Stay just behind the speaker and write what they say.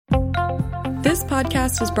This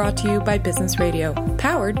podcast is brought to you by Business Radio,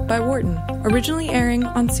 powered by Wharton, originally airing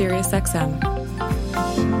on SiriusXM.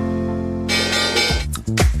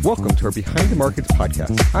 Welcome to our Behind the Markets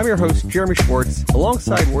podcast. I'm your host, Jeremy Schwartz.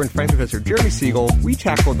 Alongside Wharton Finance Professor Jeremy Siegel, we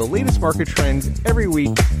tackle the latest market trends every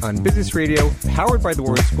week on Business Radio, powered by the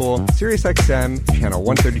Wharton School, SiriusXM, channel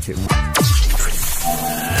 132.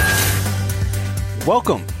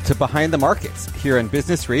 Welcome to Behind the Markets here on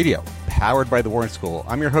Business Radio, powered by the Wharton School.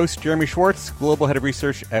 I'm your host, Jeremy Schwartz, Global Head of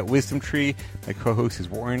Research at Wisdom Tree. My co-host is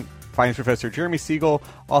Wharton Finance Professor Jeremy Siegel,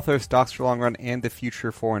 author of Stocks for Long Run and the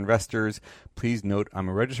Future for Investors. Please note, I'm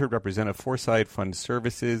a registered representative of Foresight Fund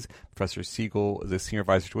Services. Professor Siegel is a senior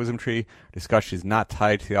advisor to Wisdom Tree. Discussion is not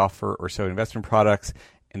tied to the offer or sale of investment products,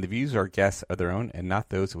 and the views of our guests are their own and not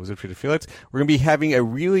those of Wisdom Tree affiliates. We're going to be having a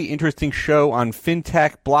really interesting show on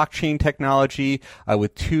fintech, blockchain technology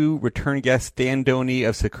with two return guests, Dan Doney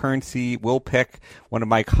of Securrency, Will Pick, one of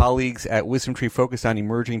my colleagues at Wisdom Tree, focused on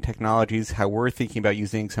emerging technologies, how we're thinking about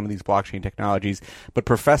using some of these blockchain technologies. But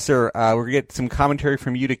Professor, we're going to get some commentary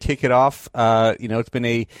from you to kick it off. It's been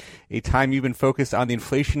a time you've been focused on the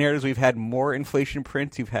inflation narratives. We've had more inflation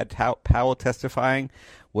prints. You've had Powell testifying.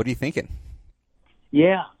 What are you thinking?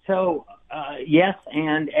 Yeah, so yes,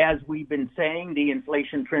 and as we've been saying, the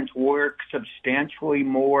inflation prints work substantially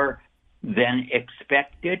more than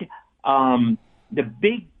expected. The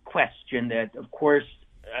big question that, of course,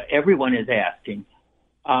 everyone is asking,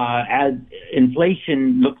 as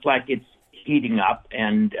inflation looks like it's heating up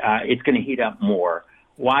and it's going to heat up more,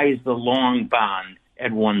 why is the long bond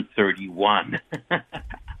at 131?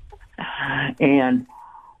 And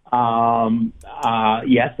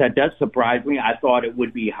yes, that does surprise me. I thought it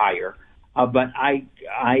would be higher, but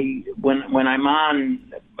when I'm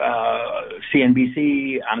on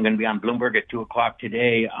CNBC, I'm going to be on Bloomberg at 2:00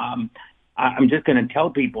 today. I'm just going to tell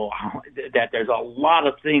people that there's a lot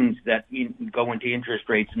of things that go into interest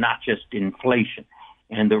rates, not just inflation.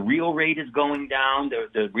 And the real rate is going down.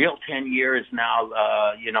 The real 10-year is now,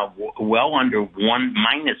 well under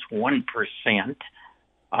 -1%.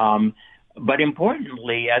 But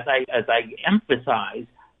importantly, as I emphasize,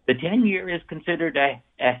 the 10-year is considered a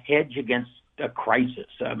hedge against a crisis.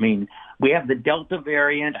 I mean, we have the Delta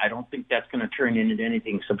variant. I don't think that's going to turn into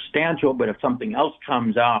anything substantial, but if something else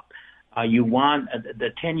comes up,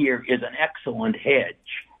 the 10-year is an excellent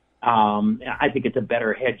hedge. I think it's a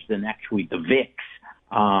better hedge than actually the VIX.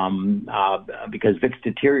 Because VIX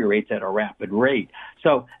deteriorates at a rapid rate.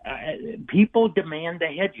 So people demand the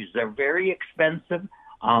hedges. They're very expensive.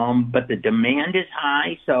 But the demand is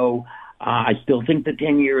high, so I still think the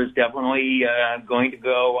 10-year is definitely going to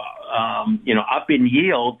go, up in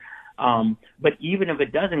yield. But even if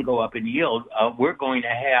it doesn't go up in yield, we're going to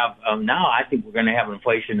have now. I think we're going to have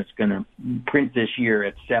inflation that's going to print this year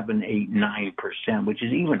at 7, 8, 9%, which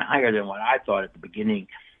is even higher than what I thought at the beginning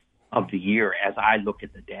of the year. As I look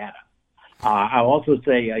at the data, I'll also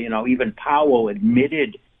say, even Powell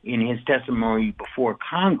admitted in his testimony before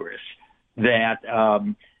Congress that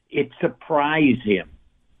it surprised him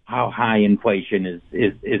how high inflation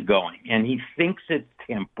is going. And he thinks it's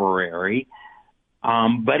temporary.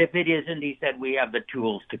 But if it isn't, he said, we have the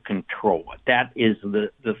tools to control it. That is the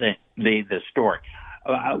thing, the story.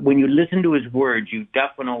 When you listen to his words, you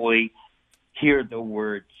definitely hear the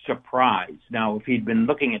word surprise. Now, if he'd been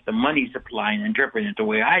looking at the money supply and interpreting it the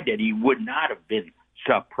way I did, he would not have been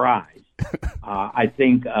surprised. I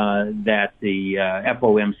think that the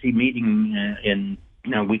FOMC meeting in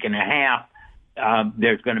a week and a half,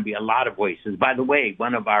 there's going to be a lot of voices. By the way,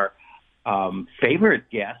 one of our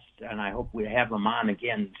favorite guests, and I hope we have him on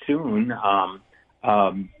again soon,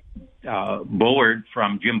 Jim Bullard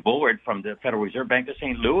from the Federal Reserve Bank of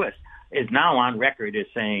St. Louis, is now on record as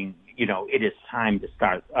saying, it is time to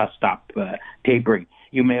stop tapering.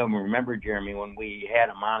 You may remember, Jeremy, when we had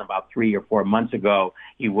him on about 3 or 4 months ago,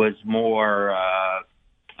 he was more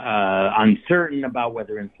uncertain about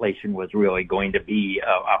whether inflation was really going to be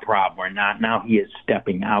a problem or not. Now he is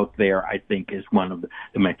stepping out there, I think, is one of the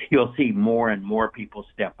you'll see more and more people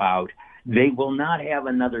step out. They will not have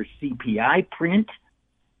another CPI print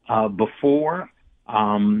before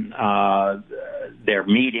their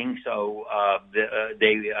meeting, so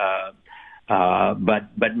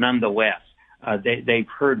but nonetheless, they've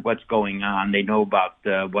heard what's going on. They know about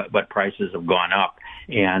what prices have gone up,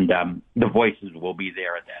 and the voices will be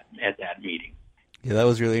there at that meeting. Yeah, that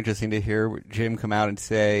was really interesting to hear Jim come out and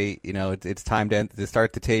say, it's time to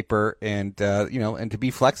start the taper and to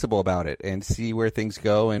be flexible about it and see where things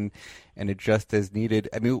go and adjust as needed.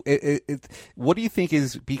 I mean, what do you think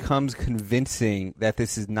becomes convincing that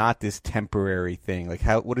this is not this temporary thing? Like,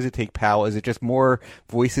 what does it take, Powell? Is it just more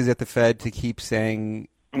voices at the Fed to keep saying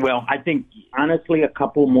Well, I think, honestly, a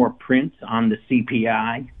couple more prints on the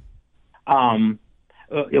CPI.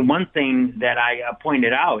 One thing that I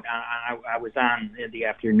pointed out, I was on in the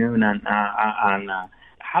afternoon on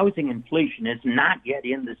housing inflation is not yet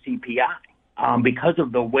in the CPI because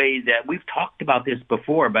of the way that we've talked about this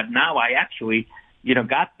before, but now I actually,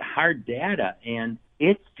 got the hard data, and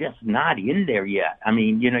it's just not in there yet. I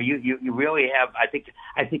mean, you really have. I think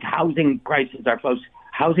housing prices are close.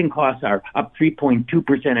 Housing costs are up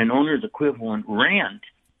 3.2% in owner's equivalent rent.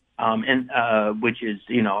 Which is,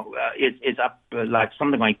 it's up like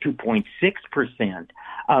something like 2.6%.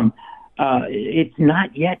 It's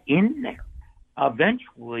not yet in there.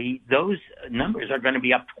 Eventually, those numbers are going to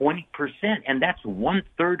be up 20%, and that's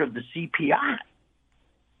 1/3 of the CPI.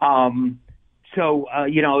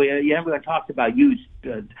 Everyone talks about used,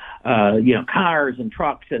 cars and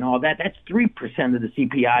trucks and all that. That's 3% of the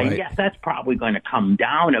CPI. Right. And yes, that's probably going to come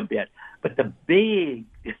down a bit, but the big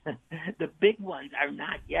ones are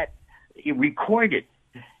not yet recorded.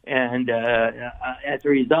 And as a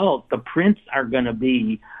result, the prints are going to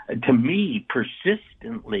be, to me,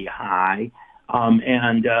 persistently high.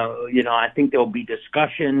 I think there'll be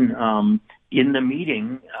discussion in the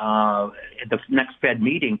meeting, at the next Fed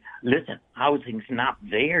meeting. Listen, housing's not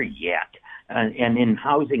there yet. And in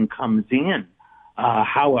housing comes in,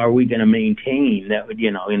 how are we going to maintain that,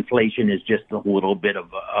 inflation is just a little bit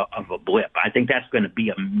of a blip. I think that's going to be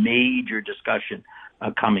a major discussion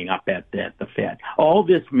coming up at the Fed. All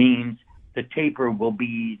this means the taper will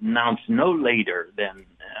be announced no later than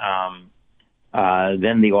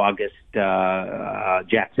the August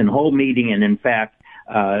Jackson Hole meeting, and in fact,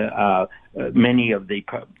 many of the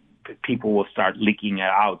people will start leaking it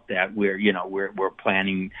out that we're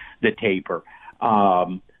planning the taper,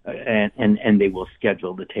 and they will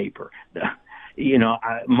schedule the taper.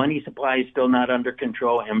 Money supply is still not under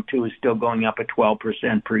control. M2 is still going up at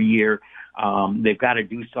 12% per year. They've got to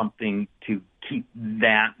do something to keep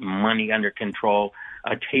that money under control.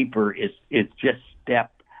 A taper is just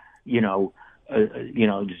step,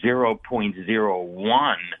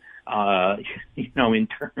 0.01. In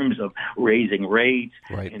terms of raising rates,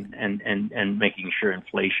 right, and making sure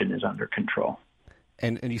inflation is under control.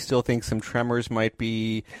 And you still think some tremors might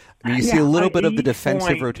be? I mean, you see a little bit of the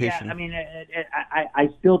defensive rotation. Yeah, I mean, I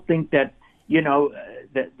still think that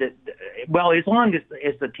well, as long as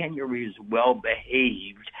the 10-year is well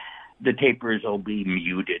behaved, the tapers will be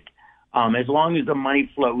muted. As long as the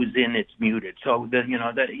money flows in, it's muted. So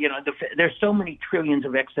there's so many trillions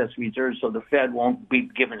of excess reserves, so the Fed won't be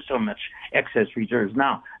given so much excess reserves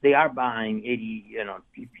now. They are buying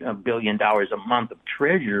 $80 billion a month of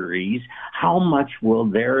treasuries. How much will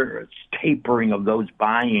their tapering of those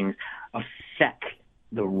buyings affect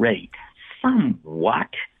the rate?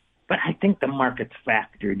 Somewhat. But I think the market's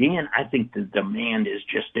factored in. I think the demand is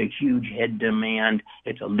just a huge head demand.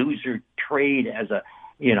 It's a loser trade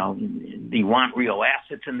they want real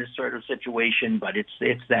assets in this sort of situation, but it's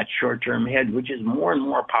that short-term hedge, which is more and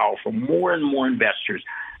more powerful. More and more investors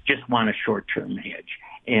just want a short-term hedge.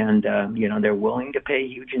 And, they're willing to pay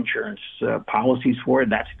huge insurance policies for it.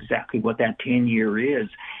 That's exactly what that 10-year is.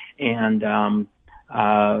 And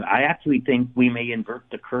I actually think we may invert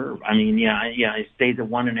the curve. I mean, it stays at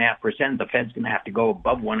 1.5%. The Fed's going to have to go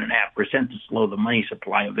above 1.5% to slow the money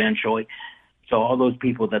supply eventually. So all those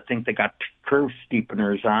people that think they got curve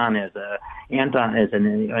steepeners on as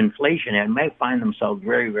an inflation and may find themselves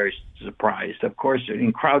very, very surprised. Of course,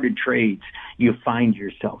 in crowded trades, you find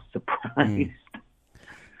yourself surprised.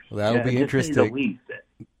 Well, that'll be interesting.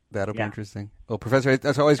 That'll be interesting. Well, Professor,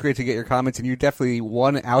 that's always great to get your comments, and you're definitely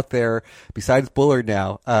one out there besides Bullard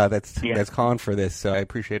now that's calling for this. So I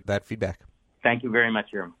appreciate that feedback. Thank you very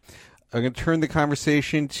much, Jeremy. I'm going to turn the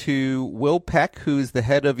conversation to Will Peck, who's the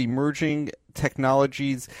head of emerging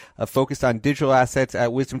technologies focused on digital assets at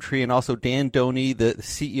WisdomTree, and also Dan Doney, the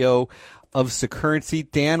CEO of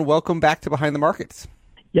Securrency. Dan, welcome back to Behind the Markets.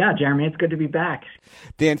 Yeah, Jeremy, it's good to be back.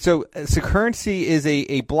 Dan, so Securrency is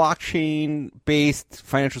a blockchain-based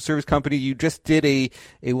financial service company. You just did a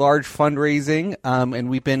large fundraising, and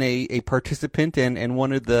we've been a participant and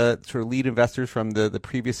one of the sort of lead investors from the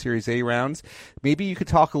previous Series A rounds. Maybe you could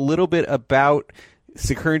talk a little bit about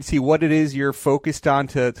Securrency, what it is you're focused on,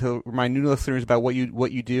 to remind new listeners about what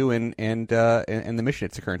you do and the mission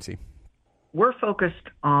at Securrency. We're focused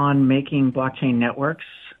on making blockchain networks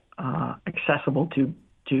accessible to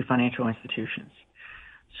financial institutions.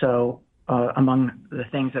 So among the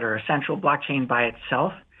things that are essential, blockchain by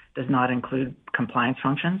itself does not include compliance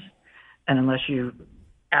functions. And unless you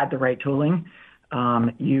add the right tooling,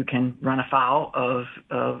 you can run afoul of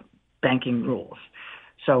banking rules.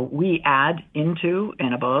 So we add into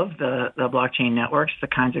and above the blockchain networks the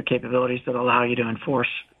kinds of capabilities that allow you to enforce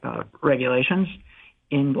regulations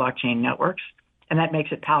in blockchain networks, and that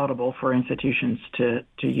makes it palatable for institutions to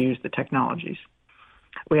use the technologies.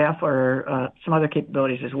 We offer some other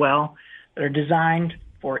capabilities as well that are designed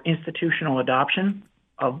for institutional adoption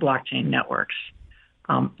of blockchain networks.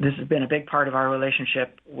 This has been a big part of our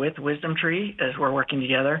relationship with WisdomTree as we're working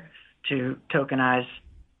together to tokenize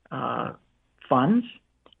funds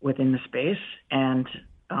within the space and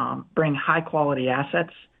bring high-quality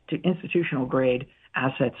assets to institutional-grade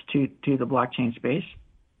assets to the blockchain space.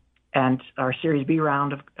 And our Series B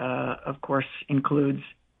round, of course, includes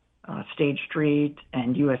State Street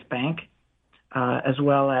and U.S. Bank, as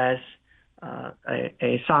well as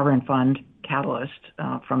a sovereign fund catalyst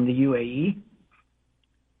from the UAE.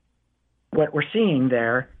 What we're seeing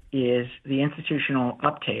there is the institutional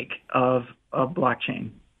uptake of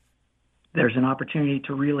blockchain. There's an opportunity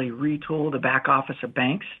to really retool the back office of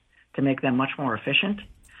banks to make them much more efficient,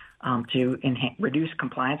 to reduce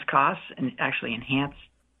compliance costs and actually enhance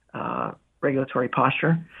regulatory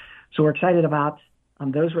posture. So we're excited about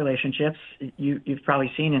those relationships. You've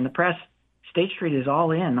probably seen in the press, State Street is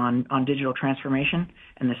all in on digital transformation,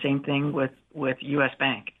 and the same thing with U.S.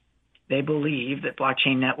 Bank. They believe that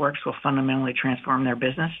blockchain networks will fundamentally transform their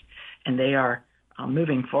business, and they are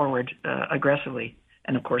moving forward aggressively.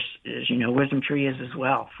 And of course, as you know, WisdomTree is as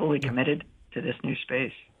well, fully committed to this new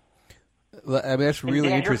space. I mean, that's really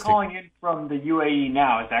Dan, interesting. You're calling in from the UAE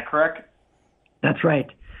now, is that correct? That's right.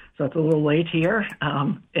 So it's a little late here,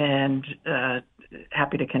 and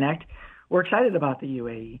happy to connect. We're excited about the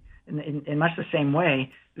UAE. In much the same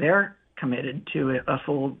way, they're committed to a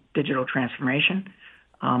full digital transformation.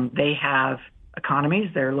 They have economies.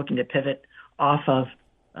 They're looking to pivot off of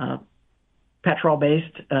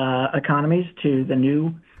petrol-based economies to the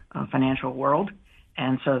new financial world.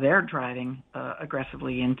 And so they're driving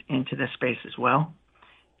aggressively into this space as well.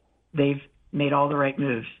 They've made all the right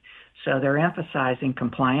moves. So they're emphasizing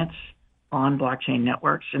compliance on blockchain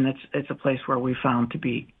networks, and it's a place where we found to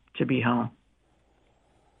be home.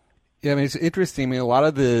 Yeah, I mean, it's interesting. I mean, a lot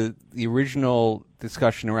of the original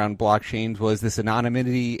discussion around blockchains was this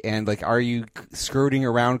anonymity and, like, are you skirting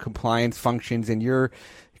around compliance functions? And your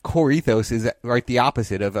core ethos is right the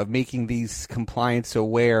opposite of making these compliance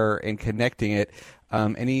aware and connecting it.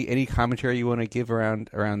 Any commentary you want to give around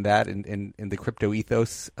that and the crypto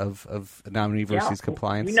ethos of anonymity versus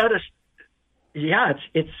compliance? We noticed. Yeah,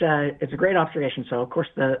 it's a great observation. So, of course,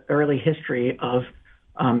 the early history of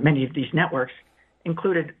many of these networks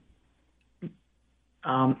included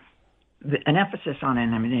an emphasis on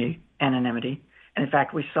anonymity. And in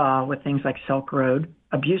fact, we saw with things like Silk Road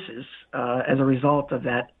abuses as a result of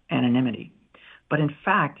that anonymity. But in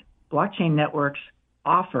fact, blockchain networks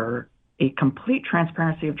offer a complete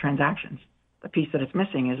transparency of transactions. The piece that it's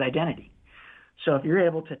missing is identity. So if you're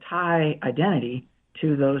able to tie identity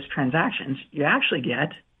to those transactions, you actually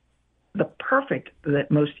get the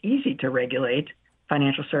most easy to regulate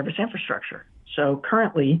financial service infrastructure. So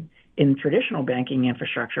currently in traditional banking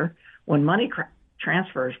infrastructure, when money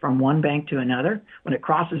transfers from one bank to another, when it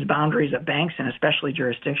crosses boundaries of banks and especially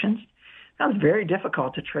jurisdictions, it sounds very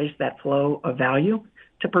difficult to trace that flow of value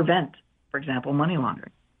to prevent, for example, money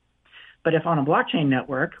laundering. But if on a blockchain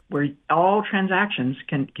network where all transactions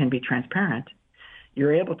can be transparent,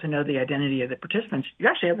 you're able to know the identity of the participants, you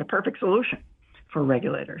actually have the perfect solution for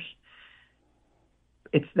regulators.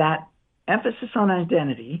 It's that emphasis on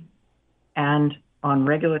identity and on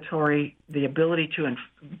regulatory, the ability to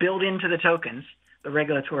build into the tokens the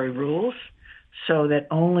regulatory rules so that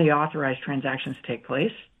only authorized transactions take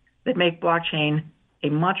place that make blockchain a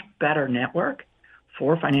much better network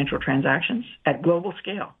for financial transactions at global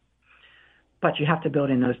scale. But you have to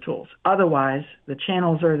build in those tools. Otherwise, the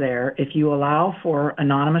channels are there. If you allow for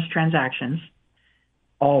anonymous transactions,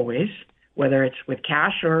 always, whether it's with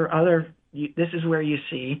cash or other, this is where you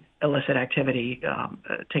see illicit activity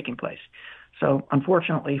taking place. So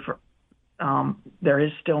unfortunately, there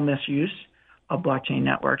is still misuse of blockchain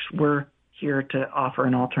networks. We're here to offer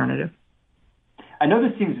an alternative. I know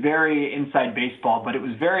this seems very inside baseball, but it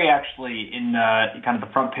was very actually in kind of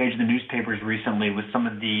the front page of the newspapers recently with some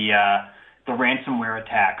of the ransomware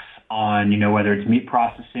attacks on, whether it's meat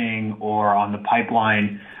processing or on the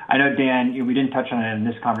pipeline. I know, Dan, we didn't touch on it in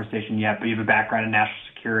this conversation yet, but you have a background in national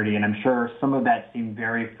security, and I'm sure some of that seemed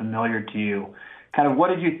very familiar to you. Kind of what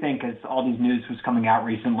did you think as all these news was coming out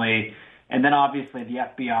recently? And then obviously the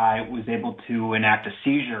FBI was able to enact a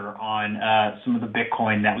seizure on some of the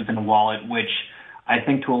Bitcoin that was in the wallet, which I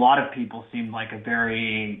think to a lot of people seemed like a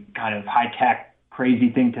very kind of high-tech, crazy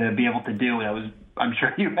thing to be able to do. I'm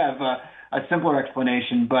sure you have simpler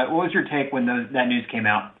explanation. But what was your take when that news came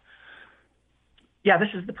out? Yeah, this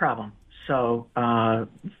is the problem. So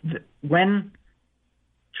when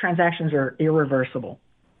transactions are irreversible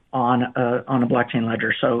on a blockchain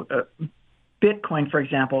ledger, so Bitcoin, for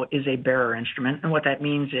example, is a bearer instrument, and what that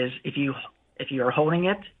means is if you are holding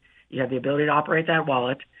it, you have the ability to operate that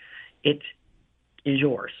wallet, it is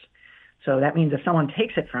yours. So that means if someone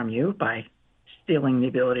takes it from you by stealing the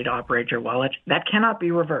ability to operate your wallet, that cannot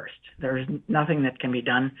be reversed. There's nothing that can be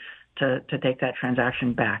done to take that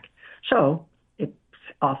transaction back. So it's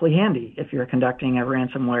awfully handy if you're conducting a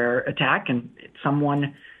ransomware attack and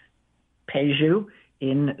someone pays you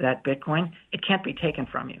in that Bitcoin, it can't be taken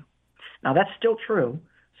from you. Now, that's still true.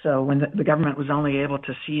 So when the government was only able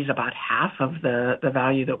to seize about half of the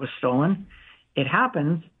value that was stolen, it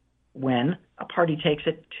happens when a party takes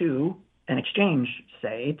it to an exchange,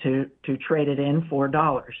 say, to trade it in for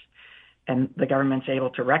dollars. And the government's able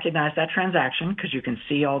to recognize that transaction because you can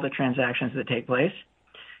see all the transactions that take place,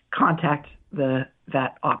 contact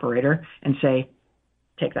that operator and say,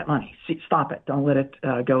 take that money, stop it, don't let it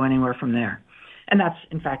go anywhere from there. And that's,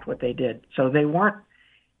 in fact, what they did. So they weren't,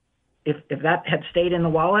 if that had stayed in the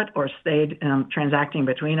wallet or stayed transacting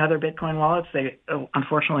between other Bitcoin wallets, they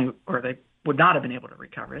unfortunately, or they would not have been able to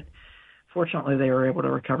recover it. Fortunately, they were able to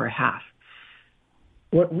recover half.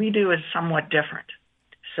 What we do is somewhat different.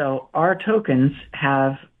 So our tokens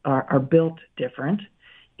are built different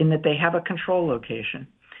in that they have a control location.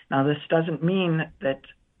 Now, this doesn't mean that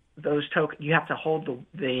those tokens, you have to hold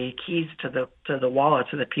the keys to the wallet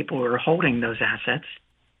so that people are holding those assets.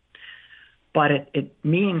 But it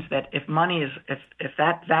means that if money is, if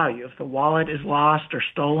that value, if the wallet is lost or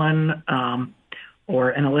stolen or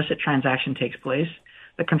an illicit transaction takes place,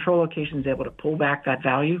 the control location is able to pull back that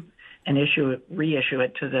value and reissue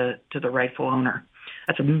it to the rightful owner.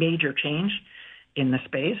 That's a major change in the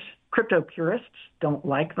space. Crypto purists don't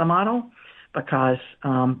like the model because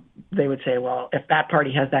they would say, well, if that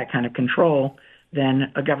party has that kind of control,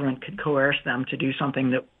 then a government could coerce them to do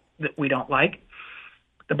something that we don't like.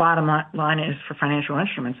 The bottom line is for financial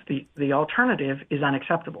instruments, the alternative is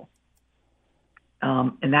unacceptable.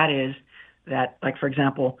 And that is that, like, for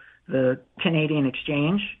example, the Canadian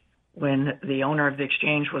exchange, when the owner of the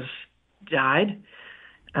exchange died,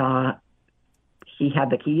 he had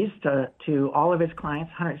the keys to all of his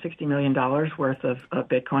clients, $160 million worth of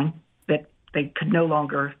Bitcoin that they could no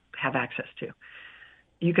longer have access to.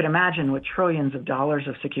 You could imagine with trillions of dollars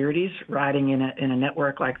of securities riding in a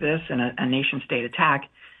network like this, in a nation-state attack,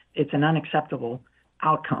 it's an unacceptable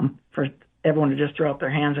outcome for everyone to just throw up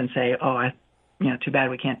their hands and say, too bad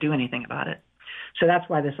we can't do anything about it. So that's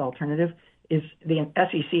why this alternative is the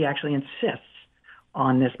SEC actually insists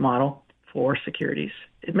on this model for securities.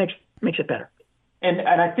 It makes it better. And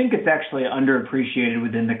I think it's actually underappreciated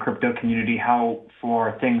within the crypto community how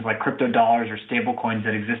for things like crypto dollars or stable coins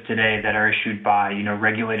that exist today that are issued by,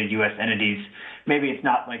 regulated U.S. entities, maybe it's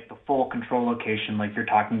not like the full control location like you're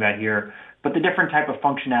talking about here, but the different type of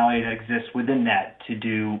functionality that exists within that to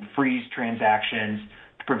do freeze transactions,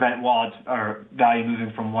 to prevent wallets or value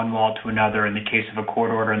moving from one wallet to another in the case of a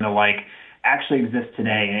court order and the like, actually exists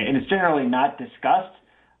today. And it's generally not discussed.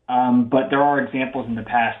 But there are examples in the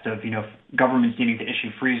past of, governments needing to issue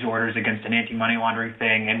freeze orders against an anti-money laundering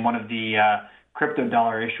thing, and one of the crypto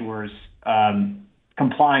dollar issuers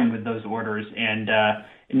complying with those orders and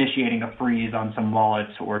initiating a freeze on some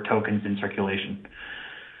wallets or tokens in circulation.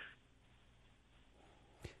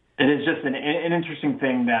 It is just an interesting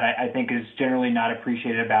thing that I think is generally not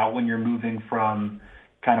appreciated about when you're moving from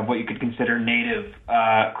kind of what you could consider native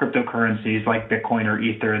cryptocurrencies like Bitcoin or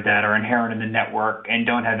Ether that are inherent in the network and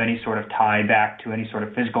don't have any sort of tie back to any sort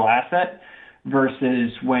of physical asset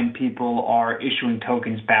versus when people are issuing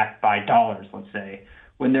tokens backed by dollars, let's say,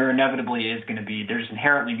 when there inevitably is going to be, there's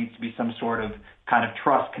inherently needs to be some sort of kind of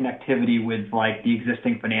trust connectivity with like the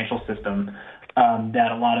existing financial system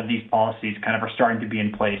that a lot of these policies kind of are starting to be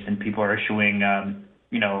in place and people are issuing,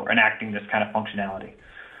 enacting this kind of functionality.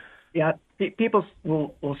 Yeah, people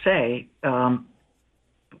will say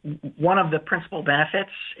one of the principal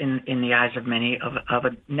benefits in the eyes of many of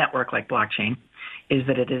a network like blockchain is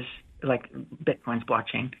that it is, like Bitcoin's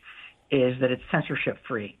blockchain, is that it's censorship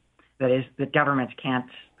free. That is, that governments can't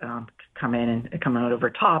come in and come out over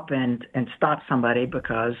top and stop somebody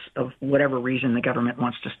because of whatever reason the government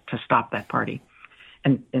wants to stop that party.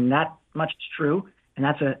 And that much is true, and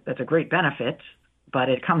that's a great benefit, but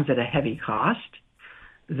it comes at a heavy cost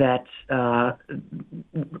that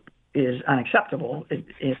is unacceptable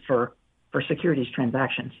for securities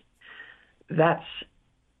transactions. That's,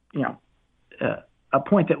 a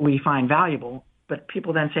point that we find valuable, but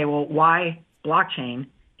people then say, well, why blockchain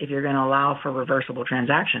if you're going to allow for reversible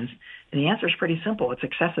transactions? And the answer is pretty simple. It's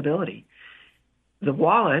accessibility. The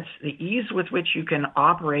wallets, the ease with which you can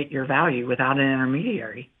operate your value without an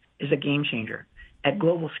intermediary is a game changer at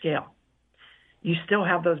global scale. You still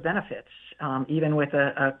have those benefits, even with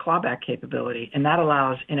a clawback capability, and that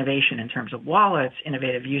allows innovation in terms of wallets,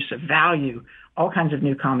 innovative use of value, all kinds of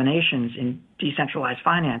new combinations in decentralized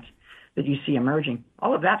finance that you see emerging.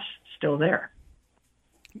 All of that's still there.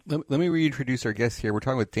 Let me reintroduce our guests here. We're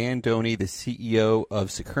talking with Dan Doney, the CEO of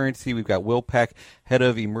Securrency. We've got Will Peck, head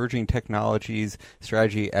of emerging technologies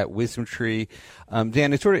strategy at WisdomTree.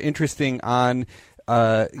 Dan, it's sort of interesting on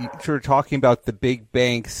sort of talking about the big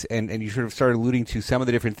banks, and you sort of started alluding to some of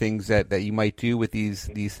the different things that you might do with these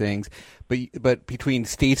things. But between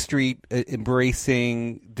State Street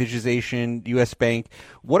embracing digitization, U.S. Bank,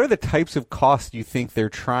 what are the types of costs you think they're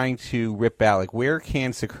trying to rip out? Like, where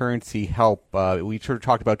can Securrency help? We sort of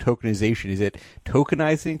talked about tokenization. Is it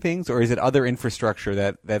tokenizing things, or is it other infrastructure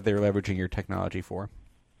that they're leveraging your technology for?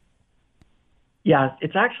 Yeah,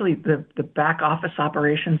 it's actually the back office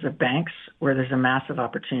operations of banks where there's a massive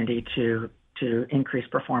opportunity to increase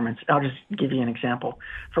performance. I'll just give you an example.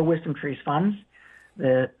 For WisdomTree's funds,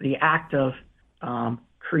 the act of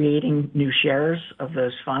creating new shares of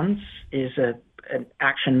those funds is an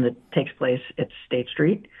action that takes place at State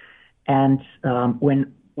Street. And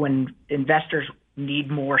when investors need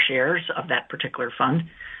more shares of that particular fund,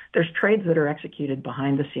 there's trades that are executed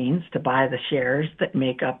behind the scenes to buy the shares that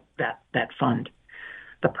make up that fund.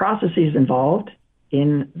 The processes involved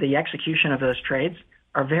in the execution of those trades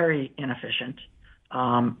are very inefficient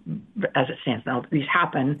as it stands. Now, these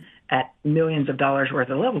happen at millions of dollars worth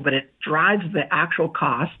of level, but it drives the actual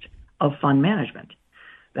cost of fund management.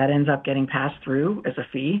 That ends up getting passed through as a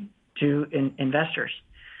fee to investors.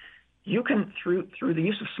 You can, through the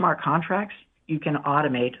use of smart contracts, you can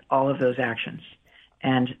automate all of those actions,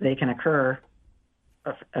 and they can occur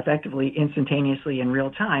effectively instantaneously in real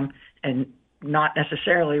time and not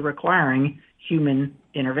necessarily requiring human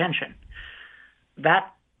intervention.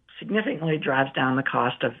 That significantly drives down the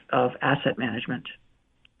cost of asset management.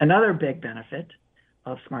 Another big benefit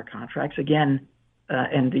of smart contracts, again,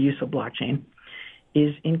 and the use of blockchain,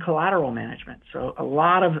 is in collateral management. So a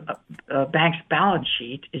lot of a bank's balance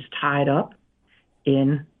sheet is tied up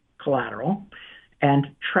in collateral,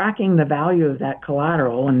 and tracking the value of that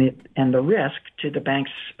collateral and the risk to the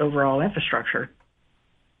bank's overall infrastructure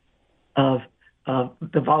of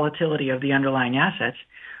the volatility of the underlying assets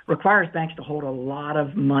requires banks to hold a lot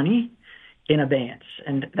of money in abeyance.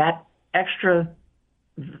 And that extra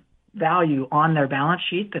value on their balance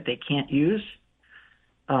sheet that they can't use,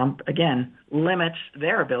 again, limits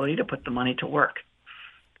their ability to put the money to work.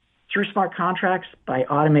 Through smart contracts, by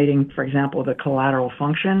automating, for example, the collateral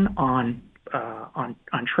function on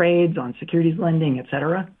trades, on securities lending, et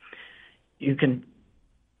cetera, you can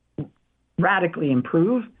radically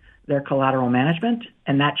improve their collateral management,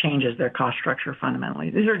 and that changes their cost structure fundamentally.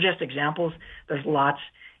 These are just examples. There's lots.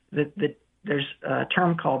 There's a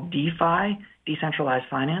term called DeFi, decentralized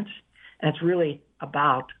finance, and it's really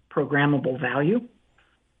about programmable value,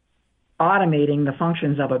 automating the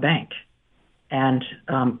functions of a bank and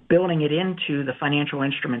building it into the financial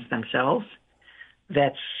instruments themselves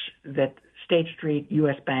that State Street,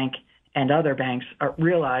 U.S. Bank, and other banks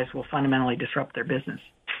realize will fundamentally disrupt their business.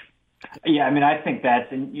 Yeah, I mean, I think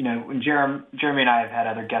that's, and when Jeremy and I have had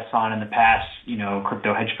other guests on in the past,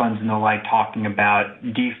 crypto hedge funds and the like, talking about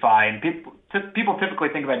DeFi, and people typically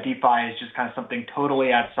think about DeFi as just kind of something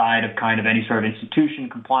totally outside of kind of any sort of institution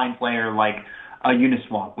compliance layer like a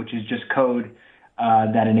Uniswap, which is just code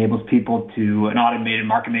that enables people to an automated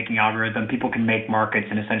market making algorithm. People can make markets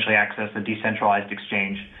and essentially access a decentralized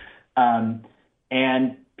exchange.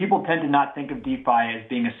 And people tend to not think of DeFi as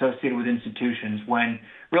being associated with institutions, when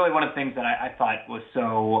really one of the things that I thought was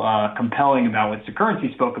so compelling about what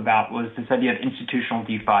Securrency spoke about was this idea of institutional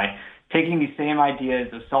DeFi, taking these same ideas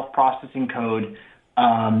of self-processing code,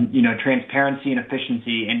 transparency and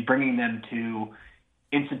efficiency, and bringing them to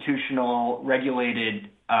institutional regulated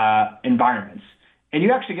environments. And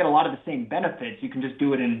you actually get a lot of the same benefits. You can just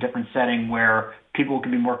do it in a different setting where people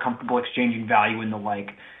can be more comfortable exchanging value and the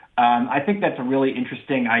like. I think that's a really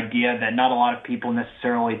interesting idea that not a lot of people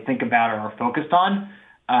necessarily think about or are focused on,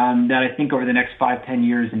 that I think over the next 5-10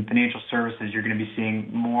 years in financial services, you're going to be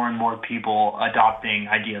seeing more and more people adopting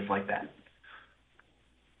ideas like that.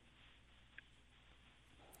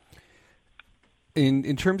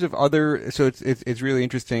 In terms of other, so it's really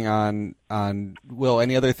interesting on Will,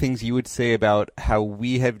 any other things you would say about how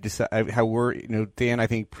we have decided, how we're, Dan, I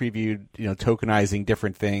think previewed, tokenizing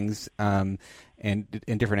different things, and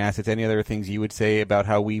different assets. Any other things you would say about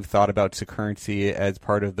how we've thought about currency as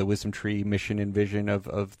part of the Wisdom Tree mission and vision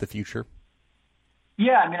of the future?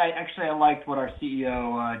 Yeah, I mean, I liked what our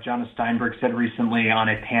CEO, Jonas Steinberg, said recently on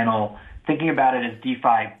a panel, thinking about it as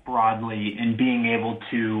DeFi broadly and being able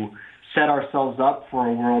to set ourselves up for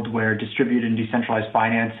a world where distributed and decentralized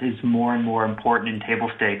finance is more and more important in table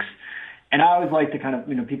stakes. And I always like to kind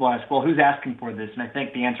of, people ask, well, who's asking for this? And I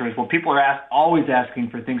think the answer is, well, people are always asking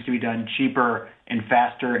for things to be done cheaper and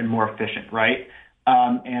faster and more efficient, right?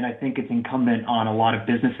 And I think it's incumbent on a lot of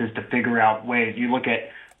businesses to figure out ways. You look at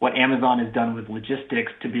what Amazon has done with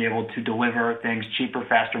logistics to be able to deliver things cheaper,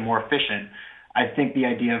 faster, more efficient. I think the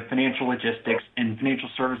idea of financial logistics and financial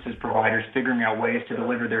services providers figuring out ways to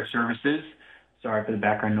deliver their services, sorry for the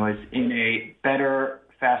background noise, in a better,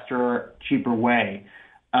 faster, cheaper way.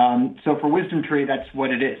 So for Wisdom Tree, that's what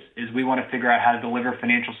it is we want to figure out how to deliver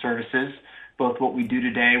financial services, both what we do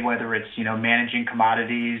today, whether it's, managing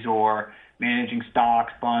commodities or managing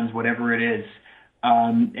stocks, bonds, whatever it is.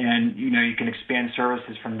 And, you can expand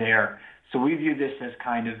services from there. So we view this as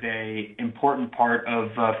kind of a important part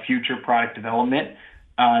of future product development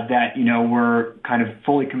that, we're kind of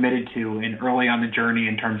fully committed to and early on the journey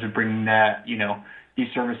in terms of bringing that, these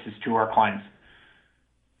services to our clients.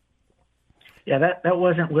 Yeah, that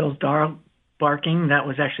wasn't Will's dog barking. That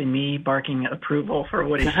was actually me barking approval for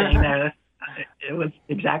what he's saying there. It was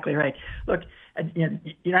exactly right. Look, you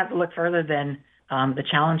don't have to look further than the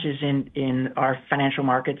challenges in our financial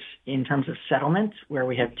markets in terms of settlement, where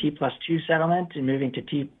we have T+2 settlement and moving to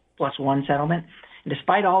T+1 settlement. And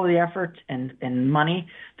despite all the effort and money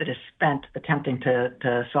that is spent attempting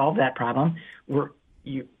to solve that problem,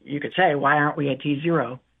 you could say, why aren't we at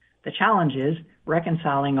T0? The challenge is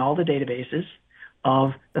reconciling all the databases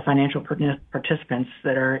of the financial participants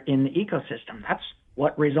that are in the ecosystem. That's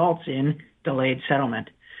what results in delayed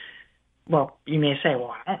settlement. Well, you may say,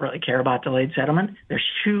 well, I don't really care about delayed settlement. There's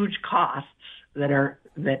huge costs that are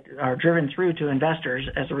driven through to investors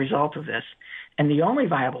as a result of this. And the only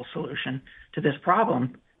viable solution to this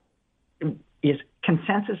problem is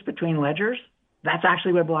consensus between ledgers. That's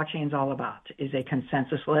actually what blockchain is all about, is a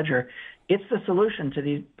consensus ledger. It's the solution to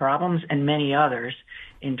these problems and many others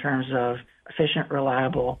in terms of efficient,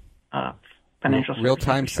 reliable financial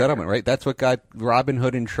real-time settlement, right? That's what got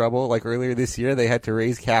Robinhood in trouble. Like earlier this year, they had to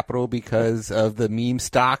raise capital because of the meme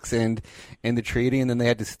stocks and the trading, and then they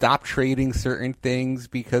had to stop trading certain things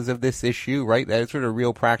because of this issue, right? That is sort of a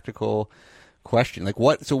real practical question. Like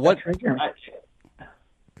what? So what? Go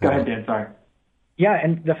ahead, Dan. Sorry. Yeah,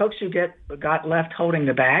 and the folks who got left holding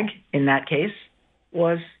the bag in that case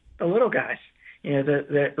was the little guys.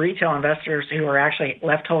 The retail investors who were actually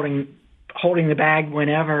left holding the bag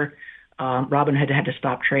whenever Robinhood had to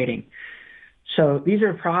stop trading. So these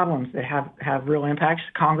are problems that have real impacts.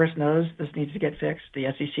 Congress knows this needs to get fixed. The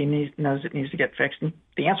SEC knows it needs to get fixed. And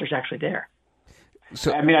the answer is actually there.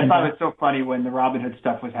 So I thought it was so funny when the Robinhood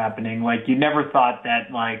stuff was happening. Like, you never thought that,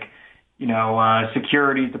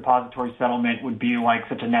 securities depository settlement would be like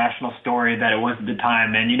such a national story that it was at the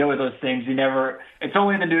time. And those things, it's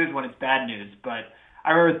only in the news when it's bad news. But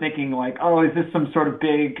I remember thinking is this some sort of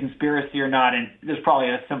big conspiracy or not? And there's probably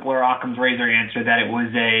a simpler Occam's razor answer that it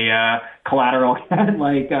was a collateral,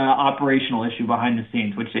 operational issue behind the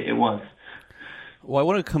scenes, which it was. Well, I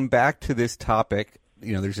want to come back to this topic.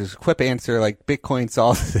 There's this quip answer like Bitcoin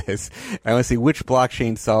solves this. I want to see which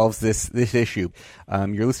blockchain solves this issue.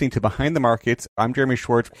 You're listening to Behind the Markets. I'm Jeremy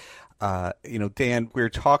Schwartz. Dan, we're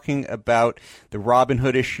talking about the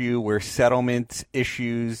Robinhood issue, where settlement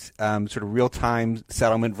issues, sort of real-time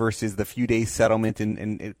settlement versus the few days settlement,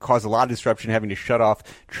 and it caused a lot of disruption, having to shut off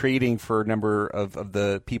trading for a number of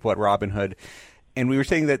the people at Robinhood. And we were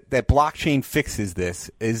saying that blockchain fixes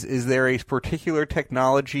this. Is there a particular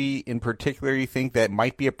technology in particular you think that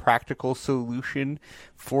might be a practical solution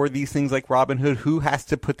for these things like Robinhood? Who has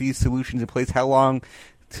to put these solutions in place? How long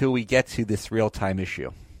till we get to this real-time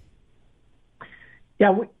issue?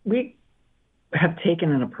 Yeah, we have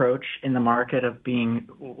taken an approach in the market of being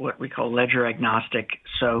what we call ledger agnostic.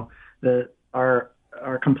 So our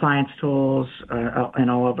compliance tools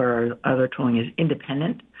and all of our other tooling is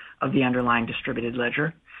independent of the underlying distributed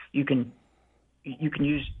ledger. You can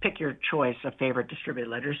pick your choice of favorite distributed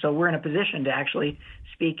ledger. So we're in a position to actually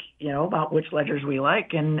speak, about which ledgers we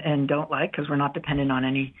like and don't like, because we're not dependent on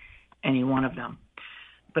any one of them.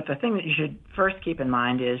 But the thing that you should first keep in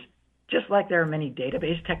mind is, just like there are many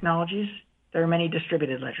database technologies, there are many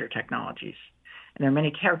distributed ledger technologies. And there are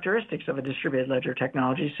many characteristics of a distributed ledger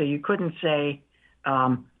technology. So you couldn't say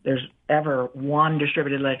there's ever one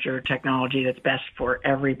distributed ledger technology that's best for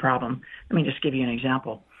every problem. Let me just give you an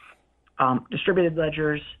example. Distributed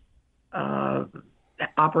ledgers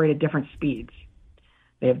operate at different speeds.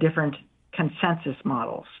 They have different consensus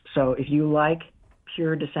models. So if you like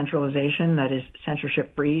pure decentralization, that is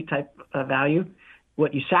censorship-free type of value,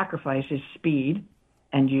 what you sacrifice is speed,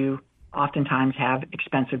 and you oftentimes have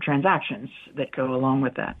expensive transactions that go along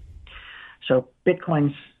with that. So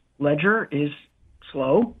Bitcoin's ledger is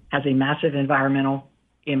slow, has a massive environmental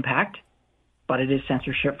impact, but it is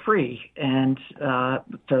censorship-free, and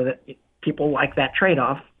so that people like that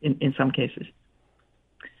trade-off in some cases.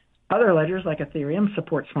 Other ledgers like Ethereum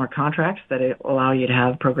support smart contracts that allow you to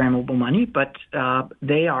have programmable money, but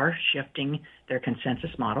they are shifting their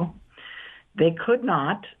consensus model. They could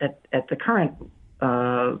not, at the current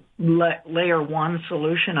layer one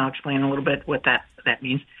solution, I'll explain a little bit what that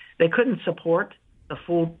means. They couldn't support the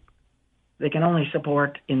full, they can only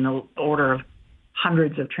support in the order of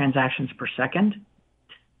hundreds of transactions per second.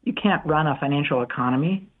 You can't run a financial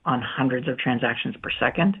economy on hundreds of transactions per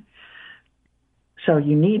second. So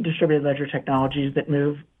you need distributed ledger technologies that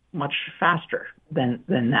move much faster than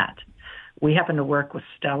that. We happen to work with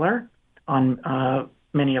Stellar on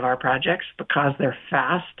many of our projects because they're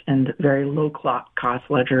fast and very low cost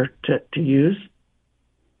ledger to use.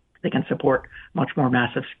 They can support much more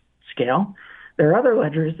massive scale. There are other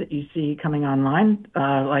ledgers that you see coming online,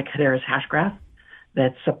 like Hedera's Hashgraph,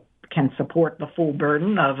 that can support the full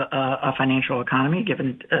burden of a financial economy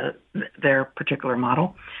given their particular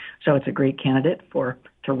model. So it's a great candidate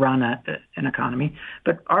to run an economy.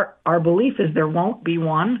 But our belief is there won't be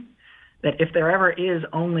one, that if there ever is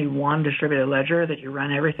only one distributed ledger that you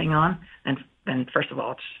run everything on, then first of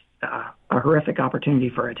all, it's a horrific opportunity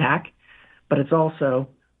for attack, but it's also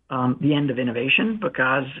the end of innovation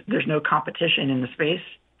because there's no competition in the space.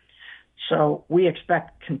 So we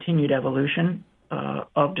expect continued evolution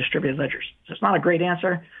of distributed ledgers. So it's not a great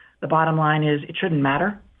answer. The bottom line is it shouldn't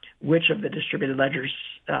matter which of the distributed ledgers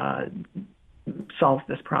solves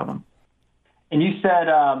this problem. And you said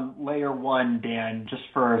layer one, Dan, just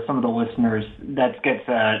for some of the listeners, that gets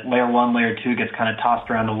layer one, layer two gets kind of tossed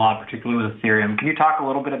around a lot, particularly with Ethereum. Can you talk a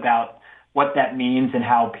little bit about what that means and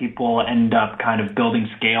how people end up kind of building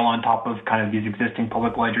scale on top of kind of these existing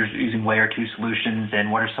public ledgers using layer two solutions,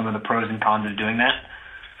 and what are some of the pros and cons of doing that?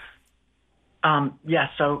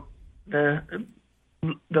 So the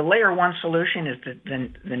layer one solution is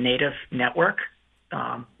the native network.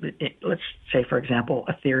 Let's say, for example,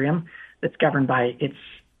 Ethereum, that's governed by its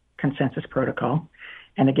consensus protocol.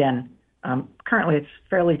 And again, currently it's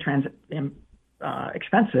fairly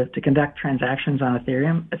expensive to conduct transactions on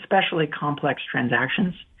Ethereum, especially complex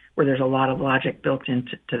transactions where there's a lot of logic built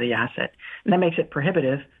into the asset. And that makes it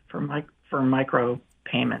prohibitive for micro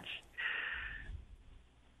payments.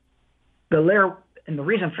 And the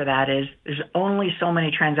reason for that is there's only so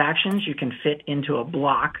many transactions you can fit into a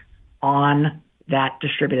block on that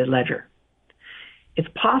distributed ledger. It's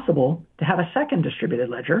possible to have a second distributed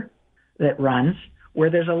ledger that runs where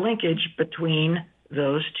there's a linkage between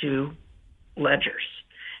those two ledgers.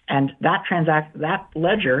 And that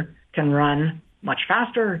ledger can run much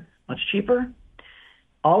faster, much cheaper.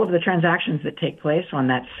 All of the transactions that take place on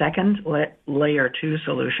that second layer two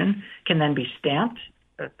solution can then be stamped,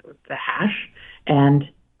 the hash, and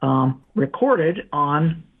recorded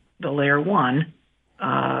on the layer one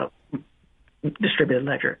distributed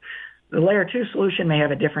ledger. The layer two solution may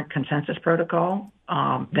have a different consensus protocol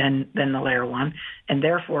than the layer one, and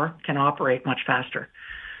therefore can operate much faster.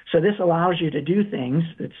 So this allows you to do things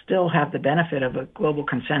that still have the benefit of a global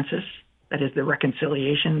consensus, that is the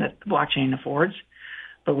reconciliation that the blockchain affords,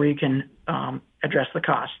 but where you can address the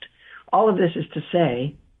cost. All of this is to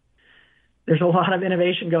say there's a lot of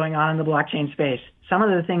innovation going on in the blockchain space. Some of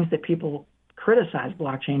the things that people criticize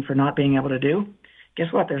blockchain for not being able to do,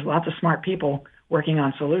 guess what? There's lots of smart people working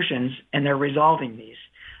on solutions, and they're resolving these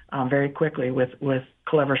very quickly with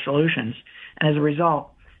clever solutions. And as a result,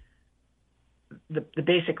 the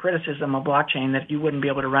basic criticism of blockchain that you wouldn't be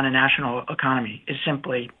able to run a national economy is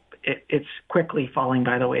simply, it's quickly falling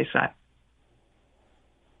by the wayside.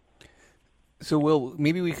 So, Will,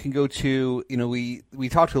 maybe we can go to, we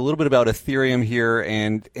talked a little bit about Ethereum here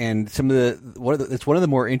and some of it's one of the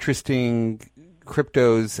more interesting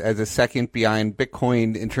cryptos as a second behind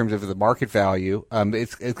Bitcoin in terms of the market value.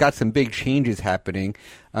 It's got some big changes happening.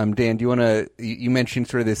 Dan, do you want to? You mentioned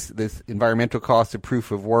sort of this environmental cost of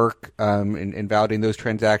proof of work and validating those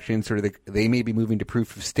transactions. Sort of they may be moving to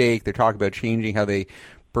proof of stake. They're talking about changing how they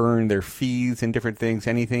burn their fees and different things.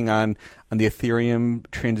 Anything on the Ethereum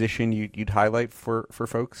transition you'd highlight for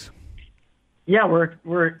folks? Yeah,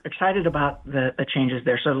 we're excited about the changes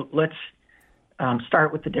there. So let's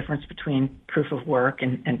start with the difference between proof of work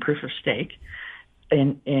and proof of stake.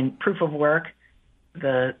 In proof of work,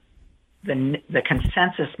 the the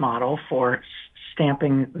consensus model for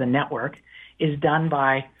stamping the network is done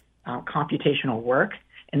by computational work,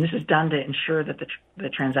 and this is done to ensure that the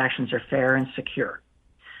transactions are fair and secure.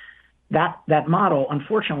 That model,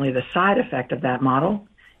 unfortunately, the side effect of that model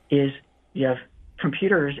is you have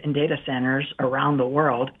computers in data centers around the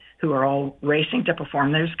world who are all racing to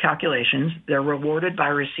perform those calculations. They're rewarded by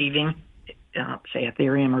receiving, say,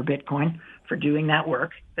 Ethereum or Bitcoin for doing that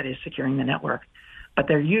work, that is securing the network, but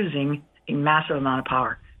they're using a massive amount of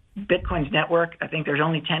power. Bitcoin's network, I think there's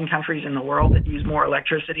only 10 countries in the world that use more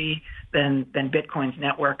electricity than Bitcoin's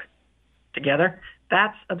network together.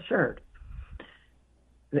 That's absurd.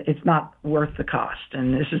 It's not worth the cost.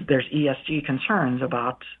 And there's ESG concerns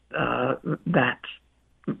about that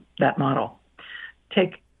model.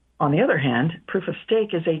 On the other hand, proof of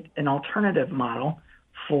stake is an alternative model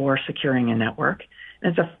for securing a network.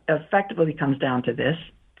 And it effectively comes down to this.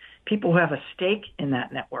 People who have a stake in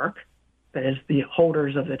that network, that is the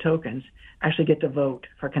holders of the tokens, actually get to vote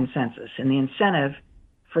for consensus. And the incentive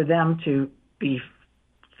for them to be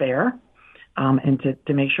fair and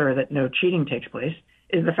to make sure that no cheating takes place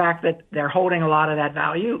is the fact that they're holding a lot of that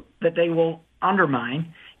value that they will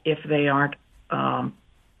undermine if they aren't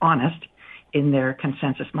honest in their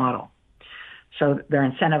consensus model. So they're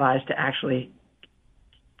incentivized to actually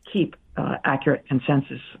keep accurate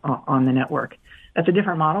consensus on the network. That's a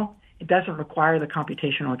different model. It doesn't require the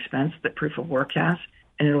computational expense that proof of work has,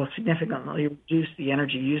 and it will significantly reduce the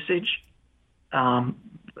energy usage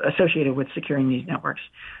associated with securing these networks.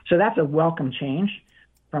 So that's a welcome change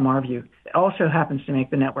from our view. It also happens to make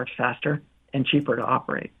the networks faster and cheaper to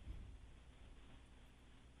operate.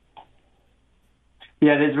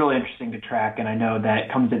 Yeah, it is really interesting to track, and I know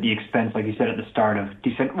that comes at the expense, like you said at the start, of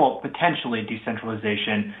potentially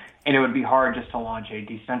decentralization, and it would be hard just to launch a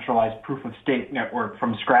decentralized proof-of-stake network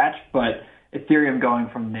from scratch, but Ethereum going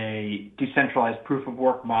from a decentralized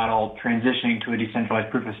proof-of-work model transitioning to a decentralized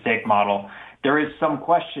proof-of-stake model, there is some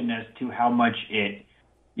question as to how much it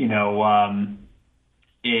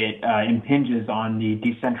impinges on the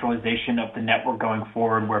decentralization of the network going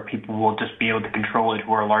forward, where people will just be able to control it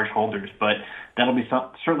who are large holders. But that'll be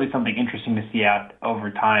certainly something interesting to see out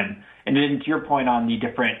over time. And then to your point on the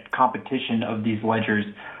different competition of these ledgers,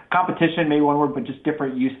 competition may be one word, but just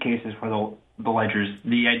different use cases for the ledgers.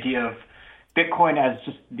 The idea of Bitcoin as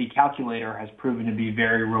just the calculator has proven to be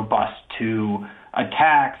very robust to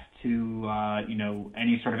attacks, to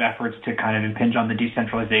any sort of efforts to kind of impinge on the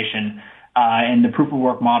decentralization. And the proof of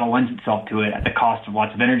work model lends itself to it at the cost of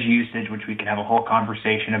lots of energy usage, which we can have a whole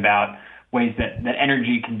conversation about ways that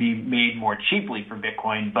energy can be made more cheaply for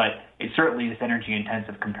Bitcoin, but it certainly is energy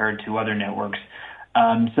intensive compared to other networks.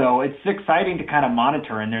 So it's exciting to kind of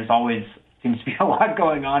monitor, and there's always seems to be a lot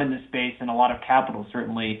going on in this space, and a lot of capital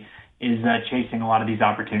certainly is chasing a lot of these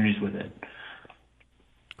opportunities with it.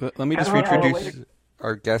 Let me just reintroduce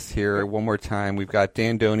our guests here one more time. We've got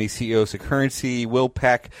Dan Doney, CEO of Securrency, Will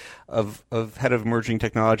Peck, of Head of Emerging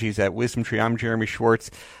Technologies at Wisdom Tree. I'm Jeremy Schwartz.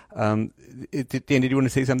 Dan, did you want to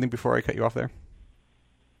say something before I cut you off there?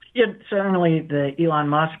 Yeah, certainly the Elon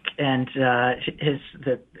Musk and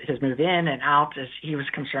his move in and out, as he was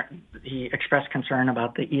concerned, he expressed concern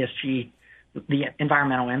about the ESG, the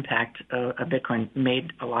environmental impact of Bitcoin,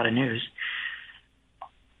 made a lot of news.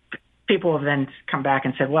 People have then come back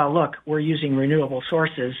and said, well, look, we're using renewable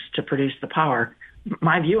sources to produce the power.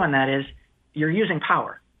 My view on that is you're using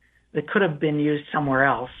power that could have been used somewhere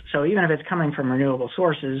else. So even if it's coming from renewable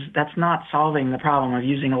sources, that's not solving the problem of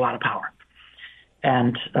using a lot of power.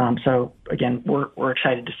 And so, again, we're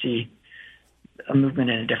excited to see a movement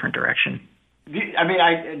in a different direction. I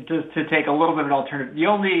mean, just to take a little bit of an alternative, the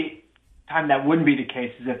only time that wouldn't be the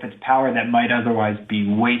case is if it's power that might otherwise be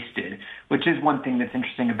wasted, which is one thing that's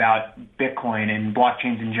interesting about Bitcoin and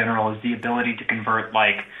blockchains in general, is the ability to convert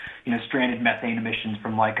stranded methane emissions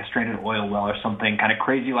from like a stranded oil well or something kind of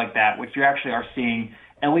crazy like that, which you actually are seeing,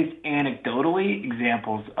 at least anecdotally,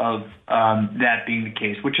 examples of that being the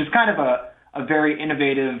case, which is kind of a very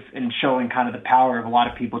innovative and showing kind of the power of a lot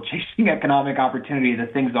of people chasing economic opportunity, the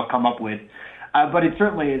things they'll come up with. But it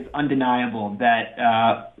certainly is undeniable that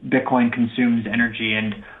Bitcoin consumes energy,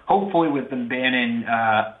 and hopefully with them banning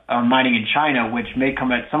mining in China, which may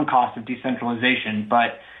come at some cost of decentralization,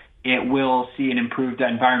 but it will see an improved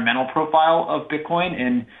environmental profile of Bitcoin.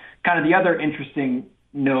 And kind of the other interesting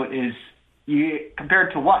note is,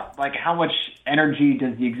 compared to what? Like, how much energy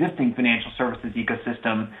does the existing financial services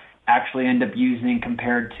ecosystem actually end up using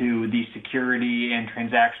compared to the security and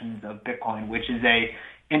transactions of Bitcoin, which is a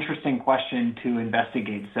interesting question to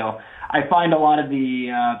investigate. So I find a lot of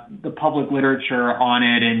the public literature on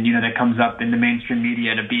it, and that comes up in the mainstream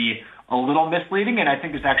media, to be a little misleading. And I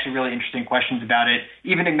think there's actually really interesting questions about it,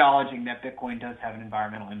 even acknowledging that Bitcoin does have an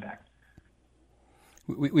environmental impact.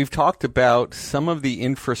 We've talked about some of the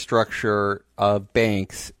infrastructure of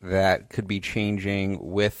banks that could be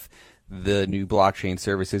changing with the new blockchain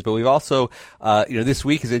services, but we've also, this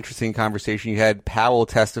week is an interesting conversation. You had Powell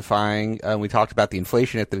testifying. We talked about the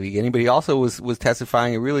inflation at the beginning, but he also was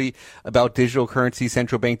testifying really about digital currencies.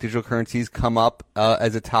 Central bank digital currencies come up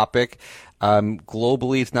as a topic.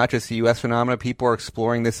 Globally, it's not just a U.S. phenomenon. People are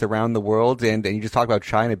exploring this around the world, and you just talk about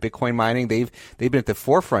China, Bitcoin mining. They've been at the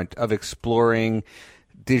forefront of exploring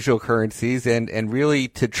digital currencies and really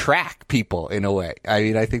to track people in a way. I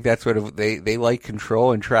mean, I think that's sort of, they like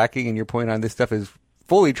control and tracking, and your point on this stuff is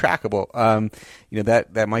fully trackable.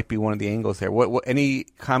 That might be one of the angles there. What any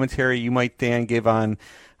commentary you might, Dan, give on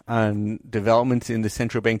developments in the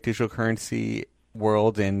central bank digital currency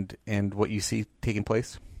world and what you see taking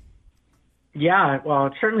place? Yeah, well,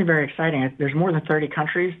 it's certainly very exciting. There's more than 30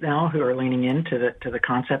 countries now who are leaning into the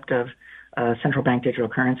concept of central bank digital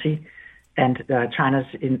currency. And China's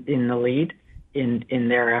in the lead in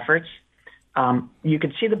their efforts. You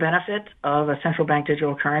could see the benefit of a central bank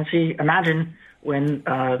digital currency. Imagine when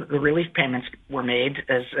the relief payments were made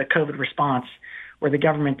as a COVID response, where the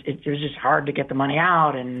government, it was just hard to get the money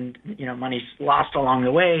out and, money's lost along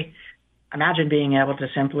the way. Imagine being able to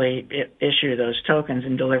simply issue those tokens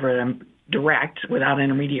and deliver them direct without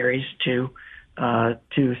intermediaries to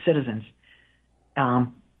citizens.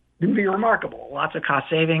 It would be remarkable. Lots of cost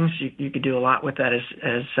savings. You could do a lot with that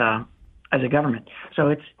as a government.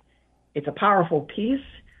 So it's a powerful piece,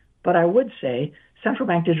 but I would say central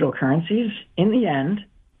bank digital currencies, in the end,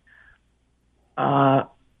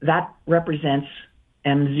 that represents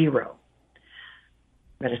M0.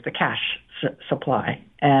 That is the cash supply.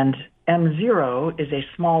 And M0 is a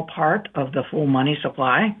small part of the full money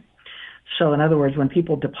supply. So in other words, when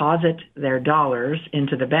people deposit their dollars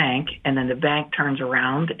into the bank and then the bank turns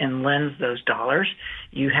around and lends those dollars,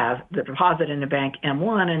 you have the deposit in the bank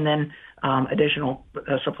M1 and then additional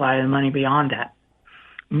supply of money beyond that.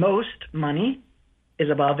 Most money is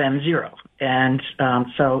above M0. And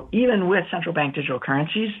so even with central bank digital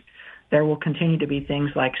currencies, there will continue to be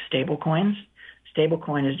things like stable coins.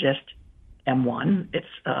 Stablecoin is just M1.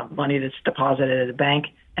 It's money that's deposited at a bank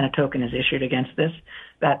and a token is issued against this.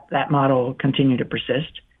 That model will continue to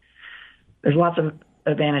persist. There's lots of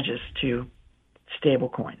advantages to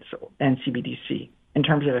stablecoins and CBDC in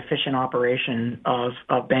terms of efficient operation of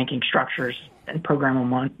banking structures and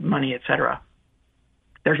programmable money, et cetera.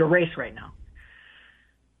 There's a race right now.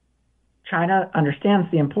 China understands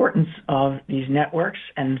the importance of these networks,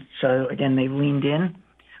 and so again, they leaned in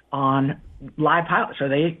on live pilots. So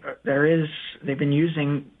they've been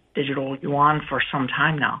using digital yuan for some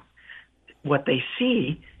time now. What they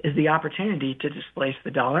see is the opportunity to displace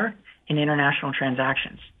the dollar in international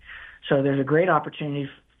transactions. So there's a great opportunity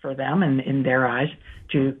for them, and in their eyes,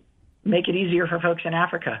 to make it easier for folks in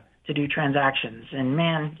Africa to do transactions. And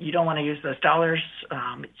man, you don't want to use those dollars.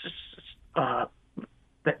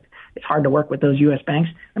 It's hard to work with those U.S. banks.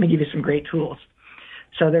 Let me give you some great tools.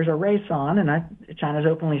 So there's a race on, and China's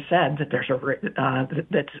openly said that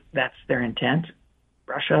that's their intent.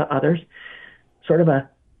 Russia, others, sort of a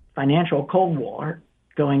financial Cold War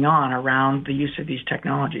going on around the use of these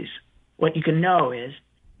technologies. What you can know is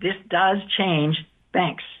this does change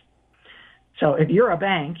banks. So if you're a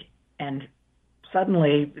bank and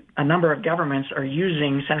suddenly a number of governments are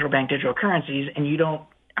using central bank digital currencies and you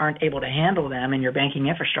aren't able to handle them in your banking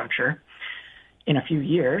infrastructure, in a few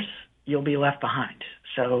years, you'll be left behind.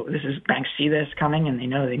 So banks see this coming and they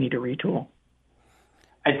know they need to retool.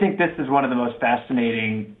 I think this is one of the most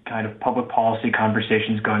fascinating kind of public policy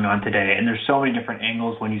conversations going on today. And there's so many different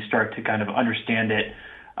angles when you start to kind of understand it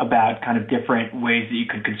about kind of different ways that you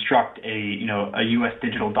could construct a U.S.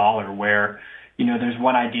 digital dollar where, there's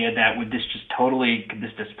one idea that could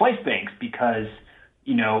this displace banks because,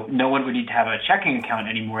 no one would need to have a checking account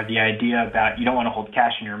anymore. The idea about you don't want to hold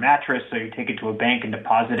cash in your mattress, so you take it to a bank and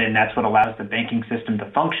deposit it, and that's what allows the banking system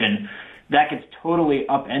to function. That gets totally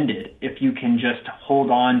upended if you can just hold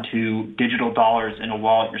on to digital dollars in a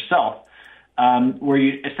wallet yourself, where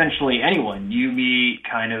anyone, you, me,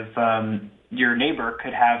 kind of your neighbor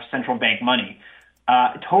could have central bank money.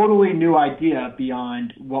 Totally new idea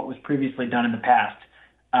beyond what was previously done in the past,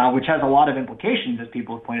 which has a lot of implications, as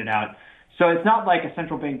people have pointed out. So it's not like a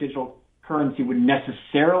central bank digital currency would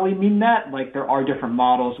necessarily mean that. Like there are different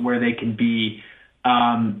models where they can be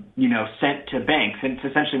sent to banks. And it's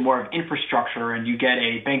essentially more of infrastructure, and you get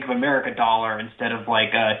a Bank of America dollar instead of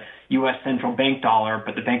like a U.S. central bank dollar,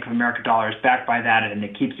 but the Bank of America dollar is backed by that, and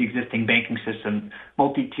it keeps the existing banking system,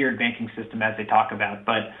 multi-tiered banking system, as they talk about.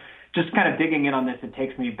 But just kind of digging in on this, it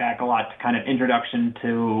takes me back a lot to kind of introduction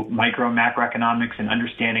to macroeconomics and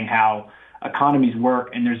understanding how economies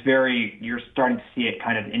work. And you're starting to see it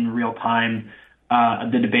kind of in real time,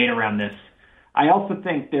 the debate around this. I also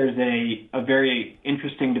think there's a very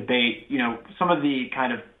interesting debate. Some of the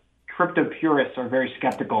kind of crypto purists are very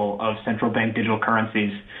skeptical of central bank digital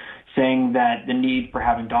currencies, saying that the need for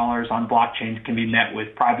having dollars on blockchains can be met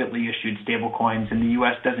with privately issued stablecoins, and the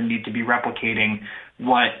U.S. doesn't need to be replicating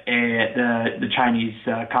what the Chinese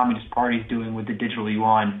Communist Party is doing with the digital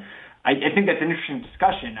yuan. I think that's an interesting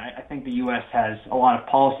discussion. I think the U.S. has a lot of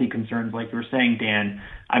policy concerns, like you were saying, Dan.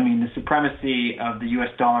 I mean, the supremacy of the U.S.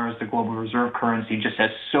 dollar as the global reserve currency just has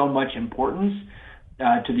so much importance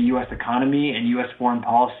to the U.S. economy and U.S. foreign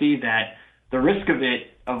policy that the risk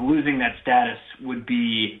of losing that status would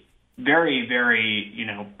be very, very,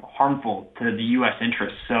 harmful to the U.S.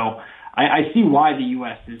 interests. So I see why the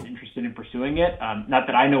U.S. is interested in pursuing it. Not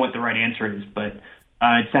that I know what the right answer is, but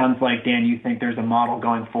it sounds like, Dan, you think there's a model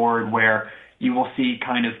going forward where you will see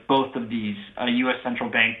kind of both of these U.S. central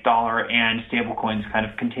bank dollar and stablecoins kind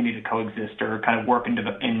of continue to coexist or kind of work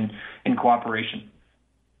in cooperation.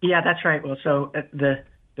 Yeah, that's right. Well, so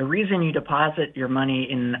the reason you deposit your money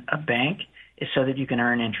in a bank is so that you can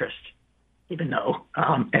earn interest, even though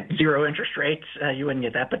at zero interest rates you wouldn't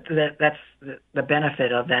get that. But that's the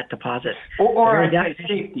benefit of that deposit. Or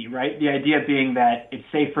safety, right? The idea being that it's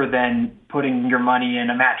safer than putting your money in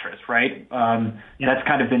a mattress, right? That's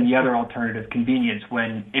kind of been the other alternative, convenience,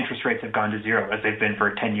 when interest rates have gone to zero, as they've been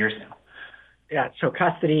for 10 years now. Yeah, so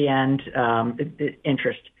custody and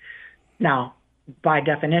interest. Now, by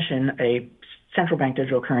definition, a central bank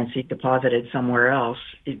digital currency deposited somewhere else,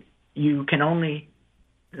 you can only,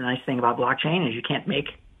 the nice thing about blockchain is you can't make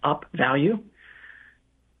up value.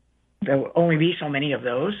 There will only be so many of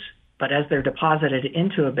those, but as they're deposited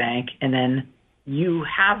into a bank and then you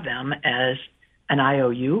have them as an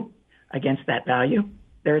IOU against that value,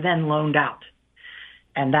 they're then loaned out.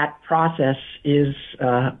 And that process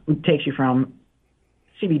takes you from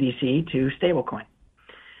CBDC to stablecoin.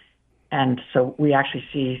 And so we actually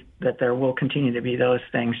see that there will continue to be those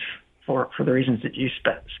things for the reasons that you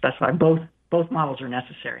specify. Both models are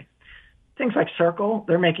necessary. Things like Circle,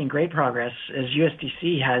 they're making great progress as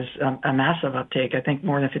USDC has a massive uptake. I think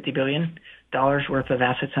more than $50 billion worth of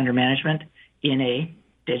assets under management in a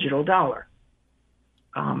digital dollar.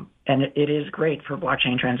 And it is great for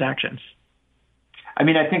blockchain transactions. I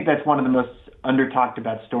mean, I think that's one of the most under-talked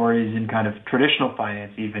about stories in kind of traditional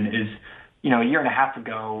finance even is, a year and a half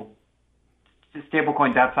ago,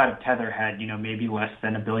 stablecoins outside of Tether had, maybe less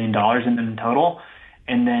than $1 billion in them in total.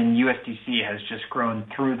 And then USDC has just grown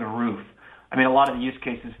through the roof. I mean, a lot of the use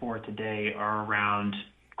cases for it today are around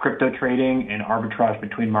crypto trading and arbitrage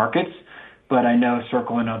between markets. But I know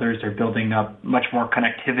Circle and others are building up much more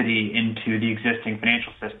connectivity into the existing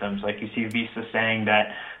financial systems. Like you see Visa saying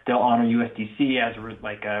that they'll honor USDC as a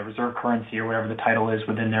reserve currency or whatever the title is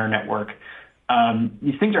within their network.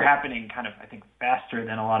 These things are happening kind of, I think, faster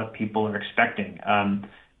than a lot of people are expecting.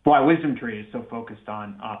 Why Wisdom Tree is so focused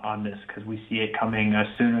on this, because we see it coming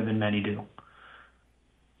sooner than many do.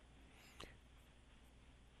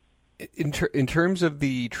 In terms of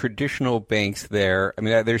the traditional banks there, I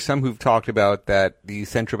mean, there's some who've talked about that the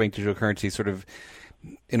central bank digital currency sort of,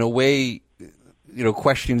 in a way,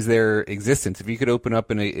 questions their existence. If you could open up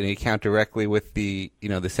an account directly with the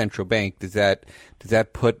central bank, does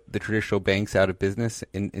that put the traditional banks out of business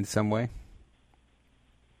in some way?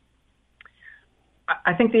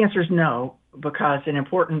 I think the answer is no, because an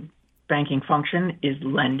important banking function is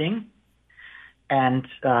lending, and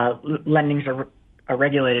lending is a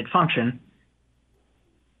regulated function.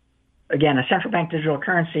 Again, a central bank digital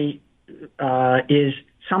currency is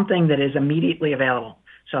something that is immediately available.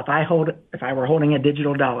 So if I were holding a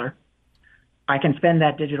digital dollar, I can spend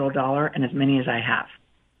that digital dollar and as many as I have.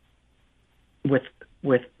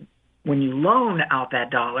 With when you loan out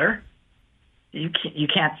that dollar, you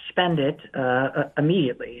can't spend it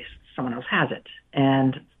immediately. Someone else has it,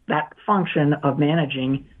 and that function of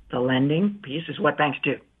managing the lending piece is what banks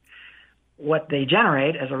do. What they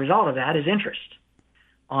generate as a result of that is interest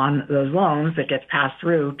on those loans that gets passed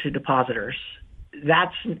through to depositors.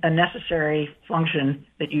 That's a necessary function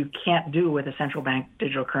that you can't do with a central bank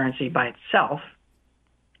digital currency by itself.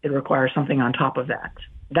 It requires something on top of that.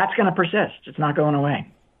 That's going to persist. It's not going away.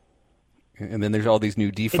 And then there's all these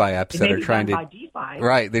new DeFi apps that are trying to... DeFi.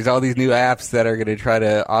 Right. There's all these new apps that are going to try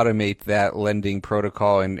to automate that lending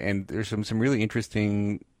protocol. And there's some really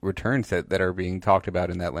interesting returns that are being talked about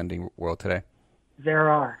in that lending world today. There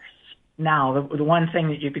are. Now, the one thing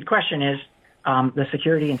that you could question is the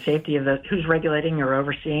security and safety of who's regulating or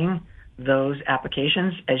overseeing those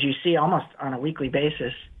applications, as you see almost on a weekly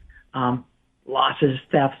basis, losses,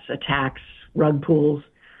 thefts, attacks, rug pulls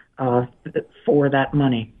for that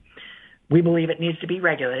money. We believe it needs to be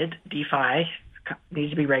regulated. DeFi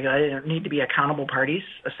needs to be regulated. There need to be accountable parties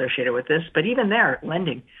associated with this. But even there,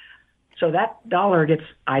 lending. So that dollar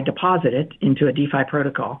I deposit it into a DeFi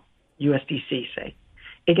protocol, USDC, say.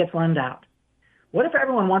 It gets lent out. What if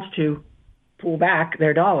everyone wants to pull back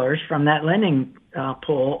their dollars from that lending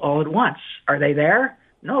pool all at once? Are they there?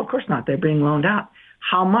 No, of course not. They're being loaned out.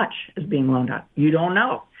 How much is being loaned out? You don't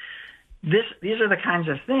know. These are the kinds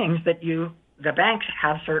of things that the banks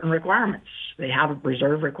have certain requirements. They have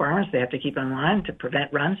reserve requirements. They have to keep in line to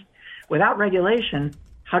prevent runs. Without regulation,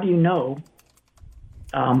 how do you know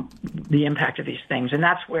the impact of these things? And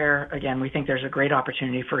that's where, again, we think there's a great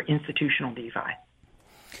opportunity for institutional DeFi.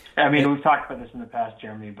 I mean, we've talked about this in the past,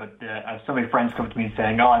 Jeremy, but so many friends come to me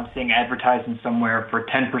saying, I'm seeing advertising somewhere for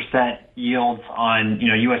 10% yields on,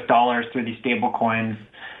 U.S. dollars through these stable coins.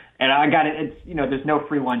 And I got it. It's, there's no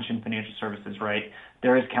free lunch in financial services, right?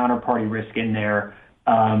 There is counterparty risk in there.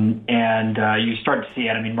 And you start to see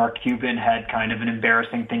it. I mean, Mark Cuban had kind of an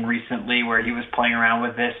embarrassing thing recently where he was playing around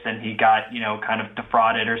with this and he got, kind of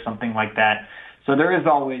defrauded or something like that. So there is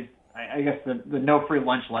always, I guess, the no free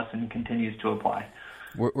lunch lesson continues to apply.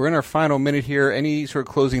 We're in our final minute here. Any sort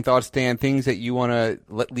of closing thoughts, Dan, things that you want to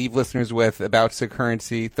leave listeners with about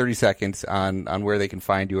Securrency, 30 seconds on where they can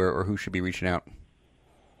find you or who should be reaching out?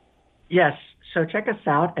 Yes. So check us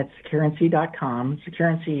out at securrency.com.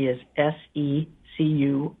 Securrency is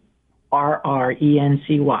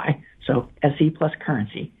SECURRENCY. So SE plus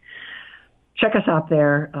currency. Check us out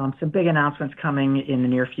there. Some big announcements coming in the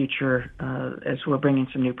near future as we're bringing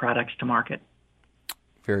some new products to market.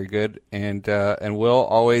 Very good. And Will,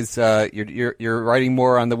 always, you're writing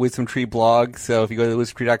more on the Wisdom Tree blog. So if you go to the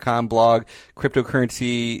wisdomtree.com blog,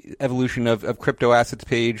 cryptocurrency, evolution of crypto assets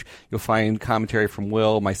page, you'll find commentary from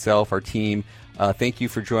Will, myself, our team. Thank you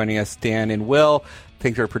for joining us, Dan and Will.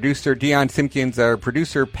 Thanks to our producer, Dion Simpkins, our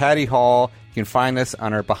producer, Patty Hall. You can find us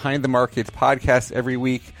on our Behind the Markets podcast every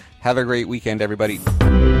week. Have a great weekend, everybody.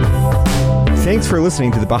 Thanks for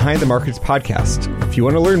listening to the Behind the Markets podcast. If you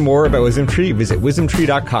want to learn more about Wisdom Tree, visit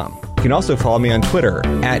wisdomtree.com. You can also follow me on Twitter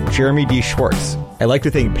at Jeremy D. Schwartz. I'd like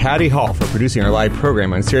to thank Patty Hall for producing our live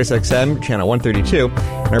program on SiriusXM channel 132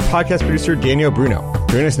 and our podcast producer, Daniel Bruno.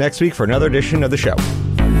 Join us next week for another edition of the show.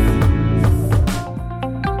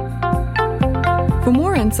 For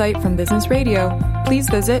more insight from Business Radio, please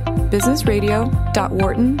visit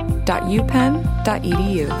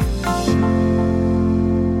businessradio.wharton.upenn.edu.